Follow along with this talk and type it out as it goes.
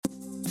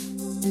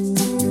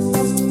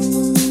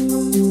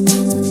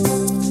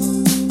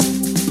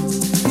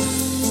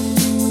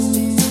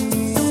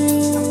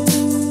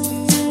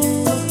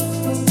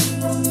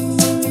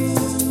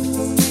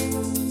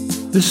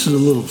This is a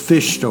little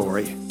fish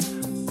story,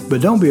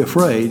 but don't be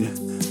afraid,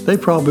 they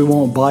probably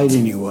won't bite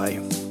anyway.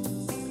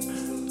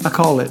 I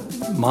call it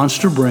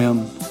Monster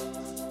Bream,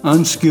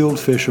 Unskilled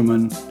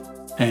Fisherman,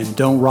 and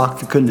Don't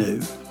Rock the Canoe.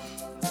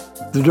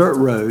 The dirt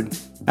road,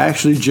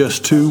 actually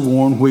just two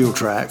worn wheel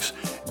tracks,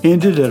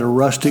 ended at a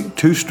rustic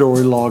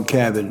two-story log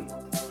cabin.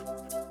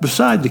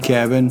 Beside the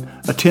cabin,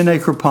 a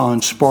 10-acre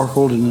pond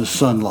sparkled in the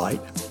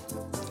sunlight.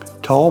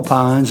 Tall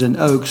pines and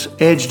oaks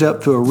edged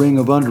up to a ring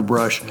of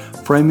underbrush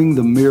framing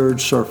the mirrored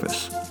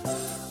surface.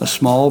 A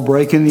small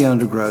break in the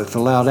undergrowth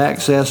allowed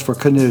access for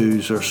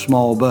canoes or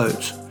small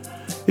boats.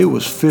 It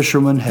was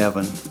fisherman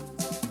heaven.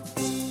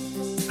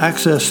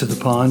 Access to the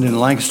pond in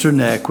Lancaster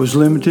Neck was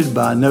limited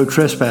by no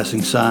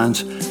trespassing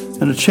signs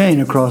and a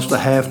chain across the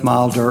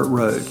half-mile dirt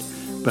road,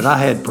 but I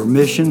had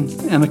permission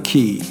and a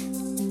key.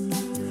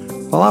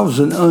 While I was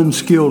an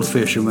unskilled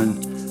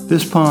fisherman,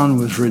 this pond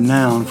was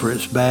renowned for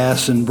its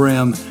bass and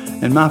brim,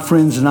 and my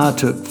friends and I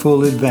took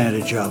full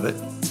advantage of it.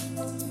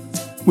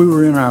 We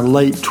were in our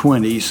late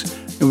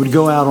 20s and would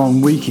go out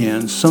on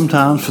weekends,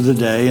 sometimes for the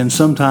day and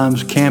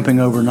sometimes camping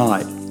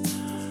overnight.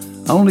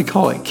 I only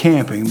call it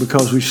camping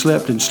because we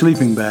slept in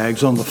sleeping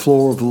bags on the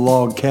floor of the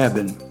log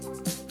cabin.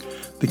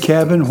 The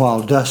cabin,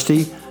 while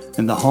dusty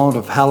and the haunt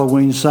of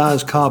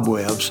Halloween-sized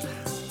cobwebs,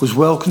 was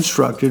well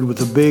constructed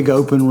with a big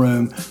open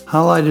room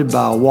highlighted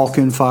by a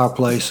walk-in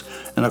fireplace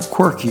and a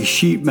quirky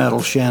sheet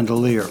metal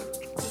chandelier.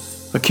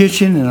 A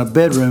kitchen and a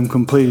bedroom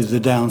completed the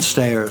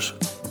downstairs.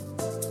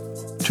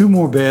 Two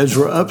more beds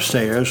were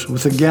upstairs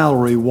with a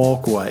gallery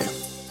walkway.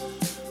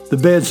 The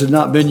beds had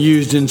not been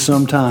used in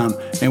some time,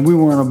 and we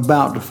weren't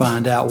about to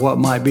find out what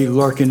might be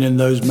lurking in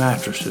those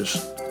mattresses.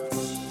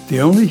 The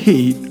only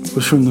heat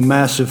was from the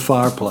massive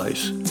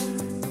fireplace.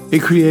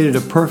 It created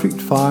a perfect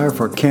fire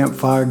for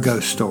campfire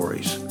ghost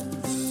stories.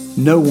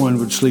 No one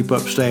would sleep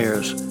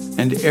upstairs,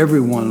 and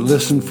everyone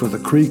listened for the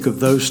creak of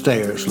those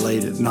stairs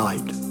late at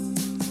night.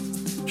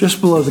 Just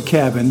below the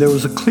cabin, there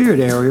was a cleared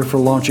area for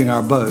launching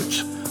our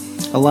boats.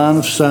 A line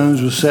of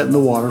stones was set in the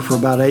water for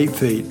about 8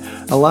 feet,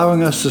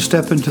 allowing us to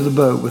step into the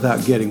boat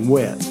without getting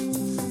wet.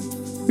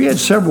 We had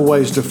several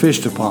ways to fish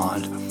the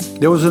pond.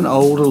 There was an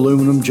old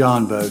aluminum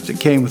john boat that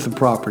came with the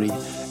property,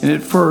 and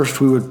at first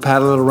we would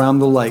paddle it around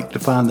the lake to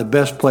find the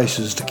best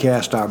places to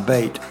cast our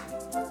bait.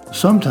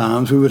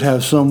 Sometimes we would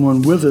have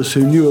someone with us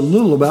who knew a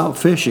little about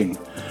fishing,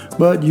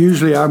 but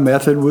usually our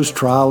method was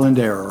trial and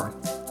error.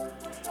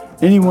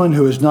 Anyone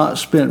who has not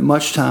spent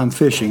much time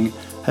fishing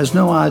has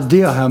no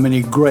idea how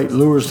many great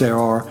lures there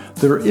are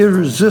that are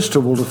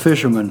irresistible to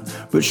fishermen,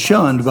 but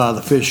shunned by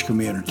the fish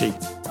community.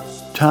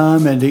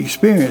 Time and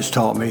experience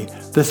taught me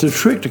that the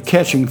trick to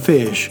catching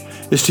fish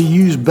is to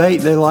use bait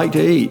they like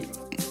to eat.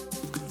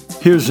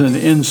 Here's an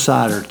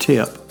insider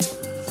tip.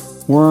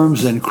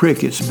 Worms and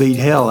crickets beat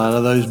hell out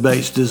of those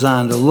baits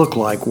designed to look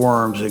like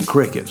worms and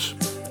crickets.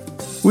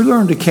 We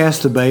learned to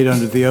cast the bait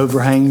under the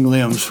overhanging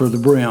limbs for the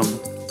brim.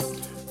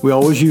 We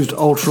always used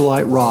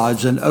ultralight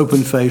rods and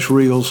open-face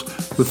reels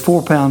with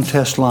 4-pound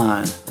test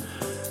line.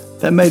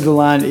 That made the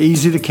line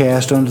easy to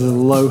cast under the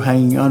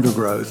low-hanging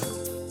undergrowth.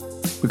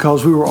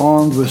 Because we were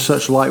armed with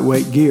such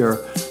lightweight gear,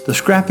 the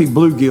scrappy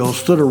bluegill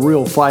stood a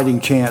real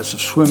fighting chance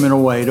of swimming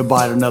away to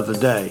bite another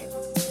day.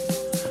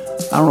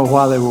 I don't know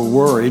why they were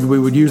worried. We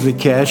would usually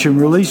catch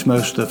and release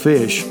most of the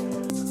fish.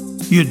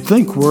 You'd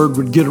think word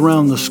would get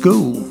around the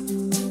school.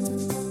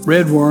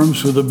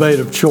 Redworms were the bait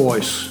of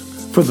choice.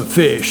 For the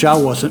fish, I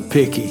wasn't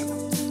picky.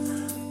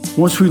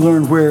 Once we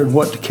learned where and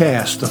what to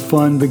cast, the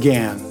fun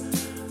began.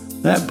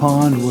 That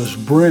pond was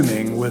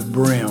brimming with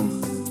brim.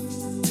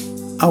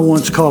 I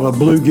once caught a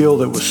bluegill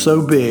that was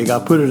so big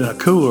I put it in a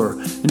cooler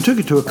and took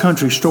it to a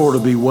country store to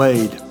be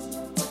weighed.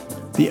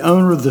 The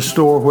owner of the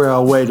store where I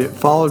weighed it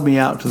followed me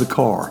out to the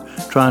car,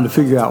 trying to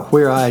figure out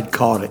where I had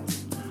caught it.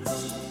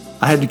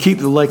 I had to keep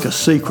the lake a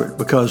secret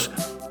because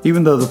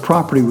even though the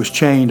property was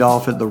chained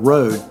off at the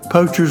road,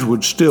 poachers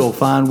would still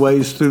find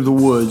ways through the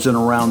woods and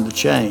around the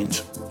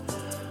chains.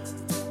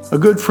 A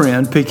good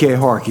friend, P.K.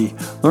 Harkey,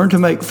 learned to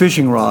make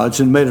fishing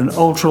rods and made an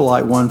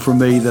ultralight one for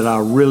me that I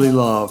really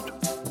loved.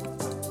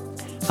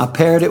 I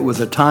paired it with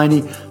a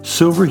tiny,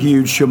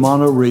 silver-hued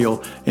Shimano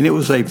reel, and it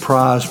was a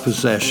prized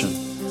possession.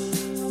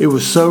 It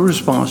was so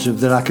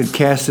responsive that I could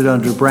cast it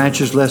under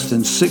branches less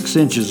than 6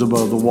 inches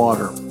above the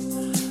water.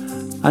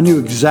 I knew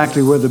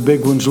exactly where the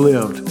big ones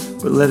lived,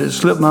 but let it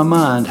slip my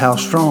mind how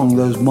strong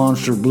those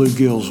monster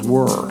bluegills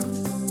were.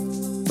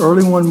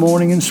 Early one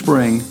morning in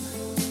spring,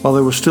 while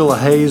there was still a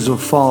haze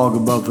of fog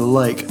above the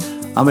lake,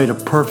 I made a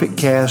perfect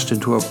cast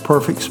into a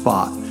perfect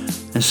spot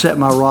and set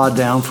my rod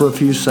down for a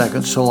few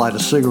seconds to light a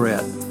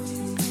cigarette.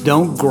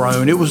 Don't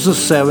groan, it was the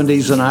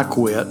 70s and I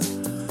quit.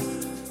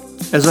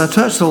 As I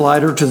touched the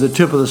lighter to the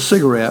tip of the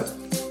cigarette,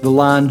 the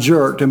line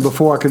jerked, and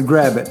before I could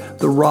grab it,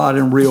 the rod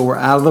and reel were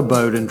out of the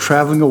boat and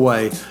traveling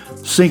away,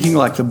 sinking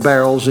like the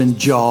barrels in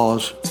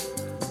Jaws.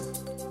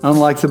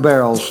 Unlike the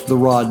barrels, the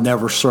rod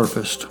never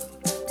surfaced.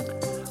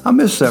 I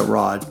miss that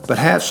rod, but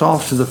hats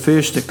off to the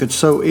fish that could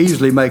so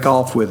easily make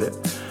off with it.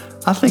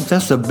 I think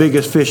that's the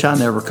biggest fish I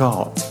never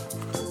caught.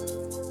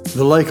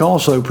 The lake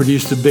also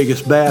produced the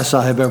biggest bass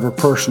I have ever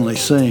personally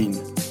seen.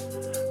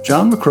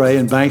 John McRae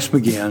and Banks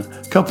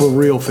McGinn, a couple of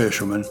real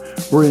fishermen,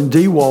 were in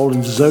D.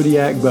 Walden's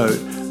Zodiac boat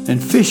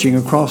and fishing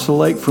across the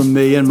lake from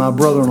me and my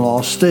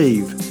brother-in-law,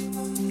 Steve.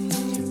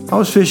 I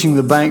was fishing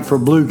the bank for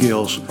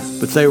bluegills,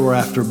 but they were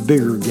after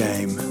bigger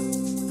game.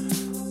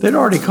 They'd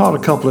already caught a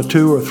couple of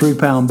 2 or 3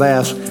 pound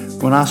bass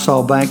when I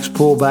saw Banks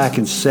pull back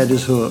and set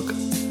his hook.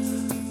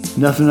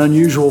 Nothing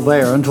unusual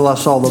there until I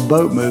saw the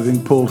boat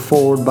moving pulled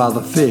forward by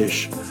the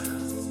fish.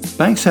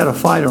 Banks had a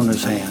fight on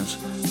his hands,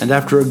 and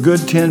after a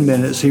good 10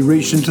 minutes he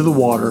reached into the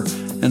water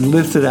and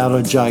lifted out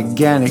a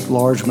gigantic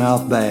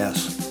largemouth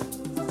bass.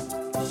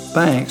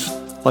 Banks,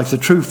 like the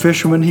true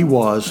fisherman he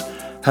was,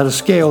 had a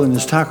scale in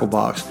his tackle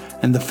box,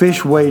 and the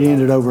fish weighed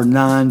in at over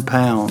 9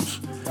 pounds.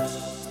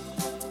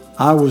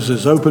 I was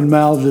as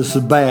open-mouthed as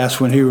the bass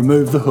when he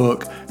removed the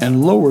hook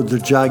and lowered the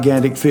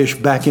gigantic fish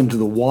back into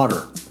the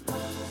water.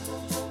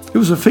 It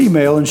was a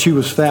female and she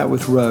was fat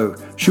with roe.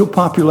 She'll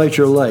populate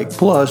your lake,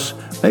 plus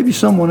maybe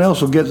someone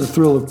else will get the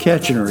thrill of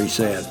catching her, he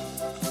said.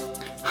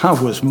 I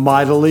was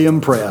mightily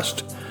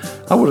impressed.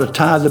 I would have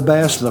tied the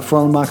bass to the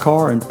front of my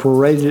car and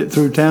paraded it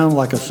through town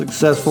like a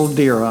successful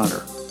deer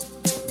hunter.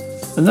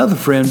 Another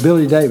friend,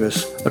 Billy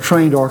Davis, a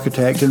trained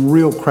architect and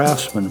real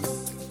craftsman,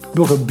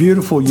 built a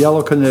beautiful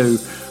yellow canoe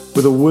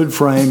with a wood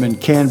frame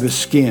and canvas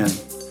skin.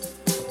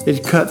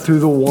 It cut through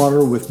the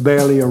water with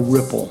barely a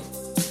ripple.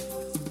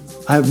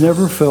 I have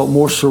never felt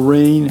more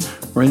serene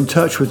or in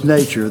touch with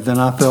nature than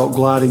I felt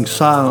gliding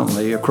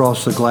silently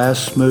across the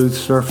glass-smooth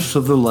surface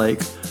of the lake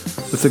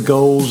with the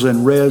golds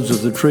and reds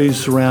of the trees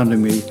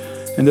surrounding me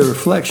and their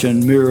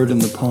reflection mirrored in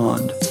the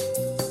pond.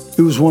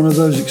 It was one of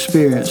those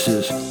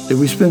experiences that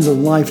we spend a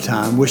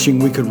lifetime wishing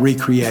we could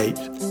recreate.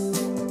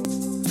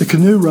 The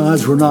canoe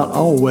rides were not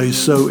always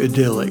so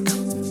idyllic.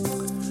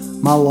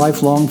 My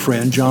lifelong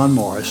friend, John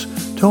Morris,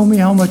 told me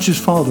how much his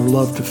father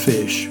loved to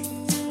fish.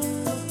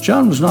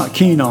 John was not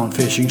keen on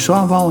fishing, so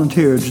I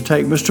volunteered to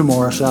take Mr.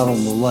 Morris out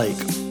on the lake.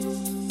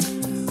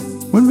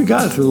 When we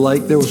got to the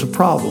lake, there was a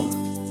problem.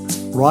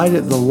 Right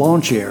at the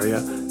launch area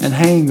and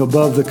hanging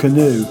above the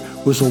canoe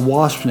was a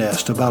wasp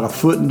nest about 1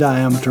 foot in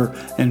diameter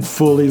and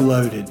fully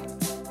loaded.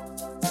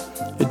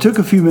 It took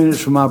a few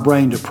minutes for my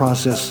brain to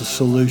process the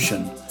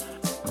solution.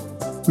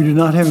 We did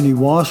not have any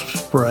wasp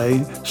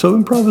spray, so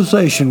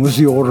improvisation was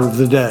the order of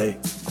the day.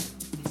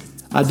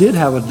 I did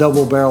have a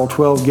double-barrel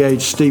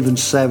 12-gauge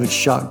Stevens Savage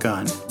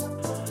shotgun.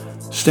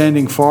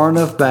 Standing far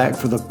enough back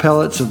for the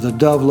pellets of the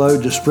dove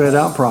load to spread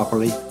out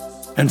properly,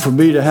 and for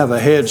me to have a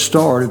head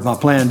start if my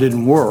plan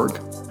didn't work,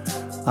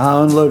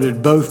 I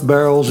unloaded both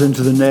barrels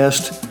into the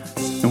nest,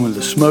 and when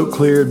the smoke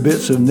cleared,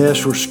 bits of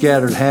nest were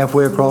scattered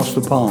halfway across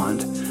the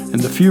pond, and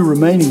the few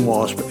remaining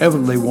wasps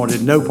evidently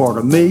wanted no part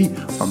of me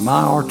or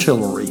my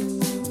artillery.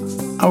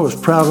 I was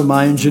proud of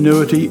my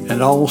ingenuity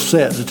and all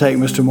set to take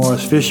Mr.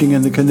 Morris fishing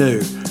in the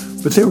canoe,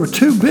 but there were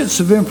 2 bits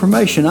of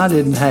information I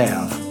didn't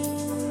have.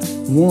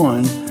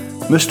 1,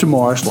 Mr.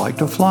 Morris liked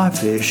to fly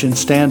fish and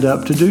stand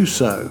up to do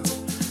so.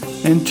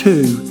 And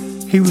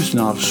 2, he was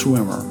not a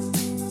swimmer.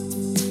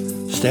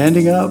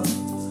 Standing up,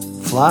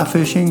 fly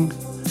fishing,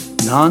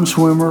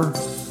 non-swimmer,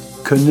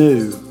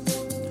 canoe.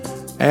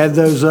 Add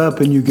those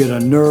up and you get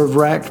a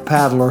nerve-wracked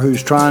paddler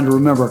who's trying to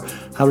remember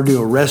how to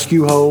do a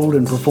rescue hold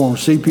and perform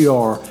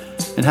CPR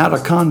and how to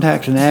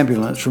contact an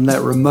ambulance from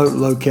that remote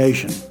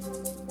location.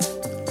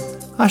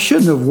 I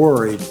shouldn't have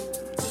worried.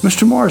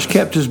 Mr. Morris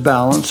kept his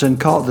balance and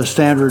caught the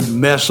standard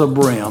mess of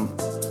brim.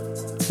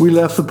 We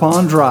left the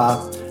pond dry,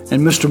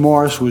 and Mr.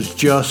 Morris was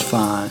just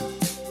fine.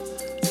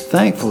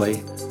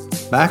 Thankfully,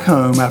 back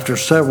home after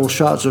several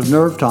shots of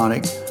nerve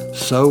tonic,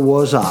 so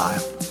was I.